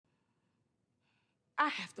I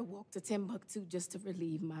have to walk to Timbuktu just to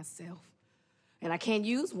relieve myself. And I can't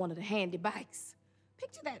use one of the handy bikes.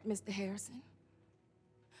 Picture that, Mr. Harrison.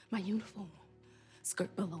 My uniform,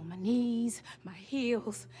 skirt below my knees, my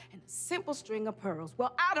heels, and a simple string of pearls.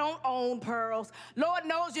 Well, I don't own pearls. Lord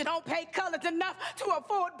knows you don't pay colors enough to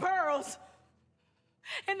afford pearls.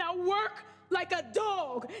 And I work like a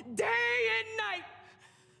dog, day and night,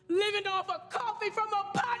 living off of coffee from a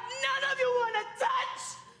pot none of you want to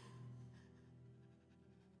touch.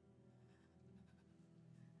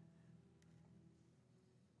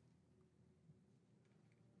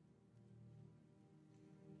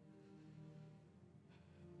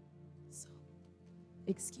 So,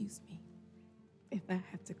 excuse me if I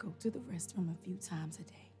have to go to the restroom a few times a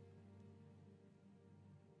day.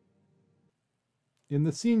 In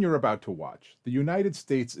the scene you're about to watch, the United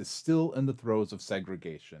States is still in the throes of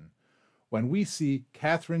segregation when we see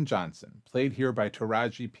Katherine Johnson, played here by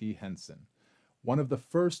Taraji P. Henson, one of the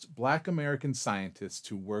first Black American scientists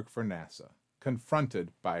to work for NASA,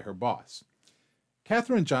 confronted by her boss.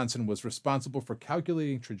 Katherine Johnson was responsible for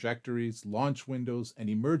calculating trajectories, launch windows, and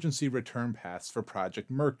emergency return paths for Project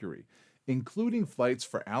Mercury, including flights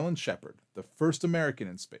for Alan Shepard, the first American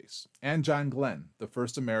in space, and John Glenn, the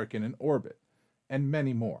first American in orbit, and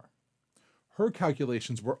many more. Her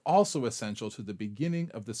calculations were also essential to the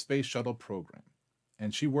beginning of the Space Shuttle program,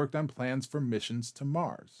 and she worked on plans for missions to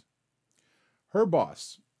Mars. Her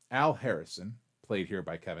boss, Al Harrison, played here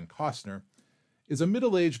by Kevin Costner, is a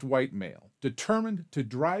middle-aged white male determined to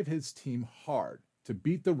drive his team hard to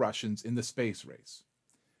beat the Russians in the space race.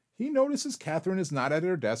 He notices Katherine is not at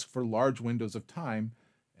her desk for large windows of time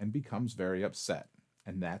and becomes very upset,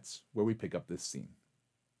 and that's where we pick up this scene.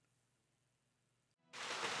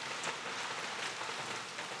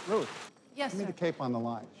 Ruth. Yes, give me sir. the cape on the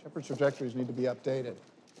line. Shepard's trajectories need to be updated.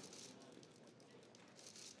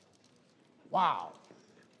 Wow.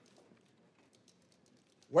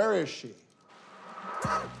 Where is she?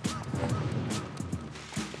 You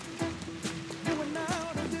and I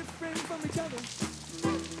are different from each other.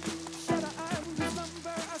 Shut our eyes when we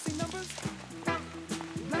slumber, I see numbers.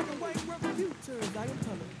 Black and white were computers, I am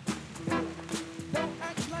color. Don't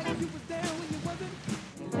act like you was there when you wasn't.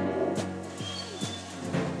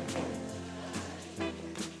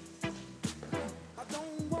 I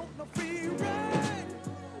don't want no free ride.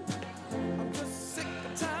 I'm just sick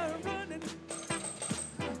and tired of running.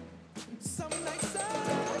 Some nights I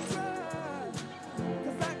try,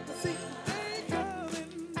 'cause I can see the day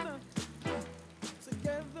coming.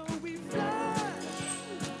 Together we fly.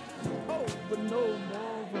 Oh, but no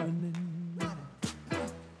more running.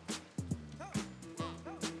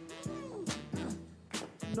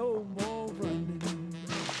 No more running.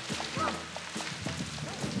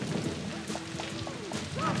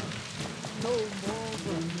 No more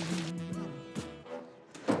running.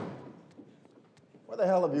 Where the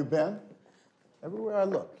hell have you been? Everywhere I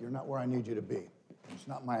look, you're not where I need you to be. It's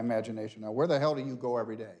not my imagination. Now, where the hell do you go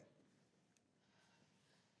every day?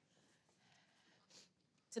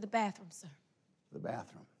 To the bathroom, sir. To the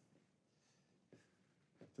bathroom.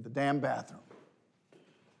 To the damn bathroom.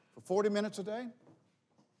 For 40 minutes a day?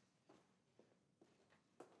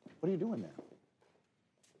 What are you doing there?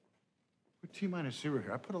 We're T-minus 0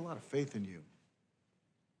 here. I put a lot of faith in you.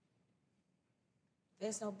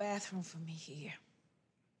 There's no bathroom for me here.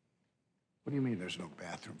 What do you mean there's no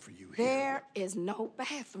bathroom for you here? There is no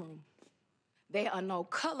bathroom. There are no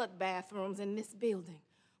colored bathrooms in this building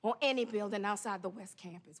or any building outside the West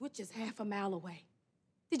Campus, which is half a mile away.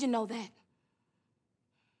 Did you know that?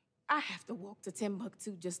 I have to walk to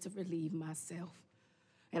Timbuktu just to relieve myself.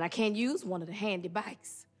 And I can't use one of the handy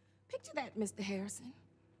bikes. Picture that, Mr. Harrison.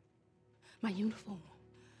 My uniform,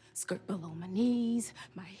 skirt below my knees,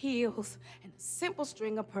 my heels, and a simple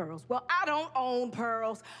string of pearls. Well, I don't own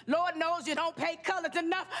pearls. Lord knows you don't pay colors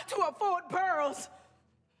enough to afford pearls.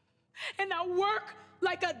 And I work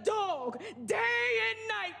like a dog, day and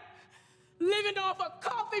night, living off of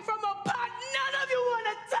coffee from a pot none of you want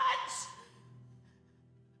to touch.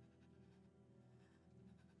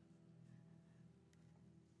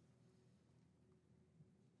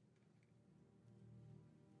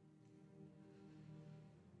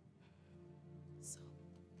 So,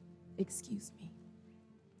 excuse me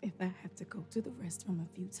if I have to go to the restroom a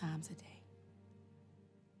few times a day.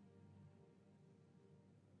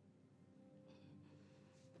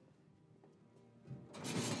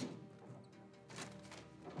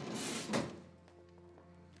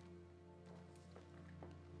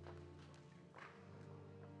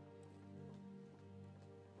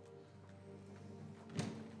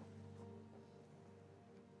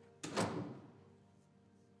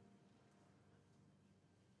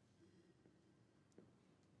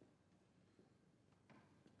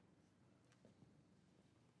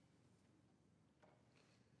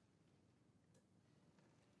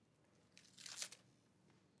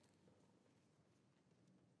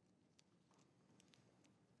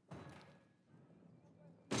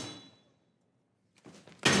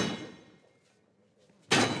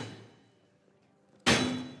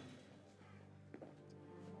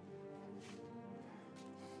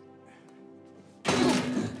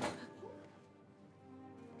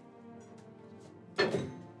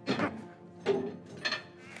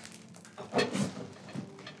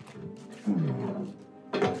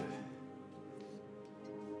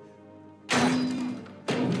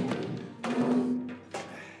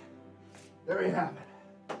 There you have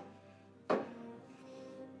it.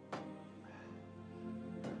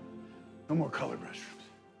 No more colored restrooms.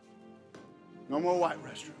 No more white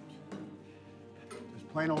restrooms. Just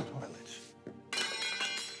plain old toilets.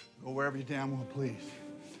 Go wherever you damn well please.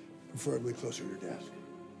 Preferably closer to your desk.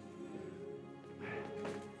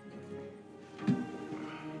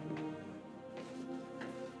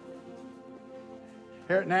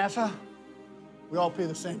 Here at NASA, we all pee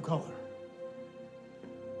the same color.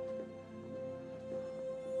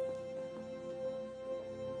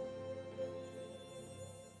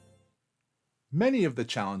 Many of the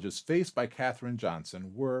challenges faced by Katherine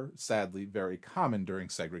Johnson were, sadly, very common during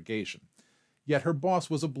segregation. Yet her boss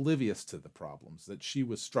was oblivious to the problems that she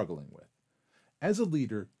was struggling with. As a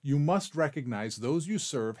leader, you must recognize those you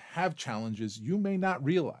serve have challenges you may not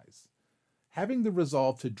realize. Having the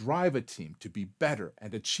resolve to drive a team to be better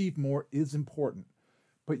and achieve more is important,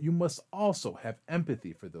 but you must also have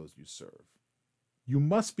empathy for those you serve. You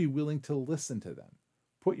must be willing to listen to them.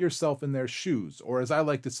 Put yourself in their shoes, or as I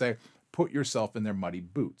like to say, put yourself in their muddy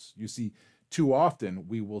boots. You see, too often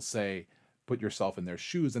we will say, put yourself in their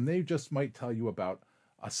shoes, and they just might tell you about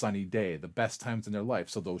a sunny day, the best times in their life.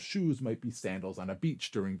 So those shoes might be sandals on a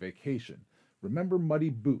beach during vacation. Remember muddy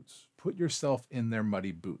boots. Put yourself in their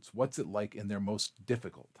muddy boots. What's it like in their most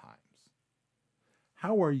difficult times?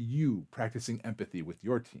 How are you practicing empathy with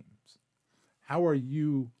your teams? How are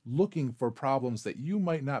you looking for problems that you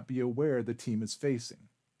might not be aware the team is facing?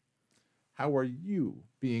 How are you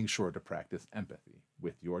being sure to practice empathy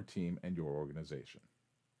with your team and your organization?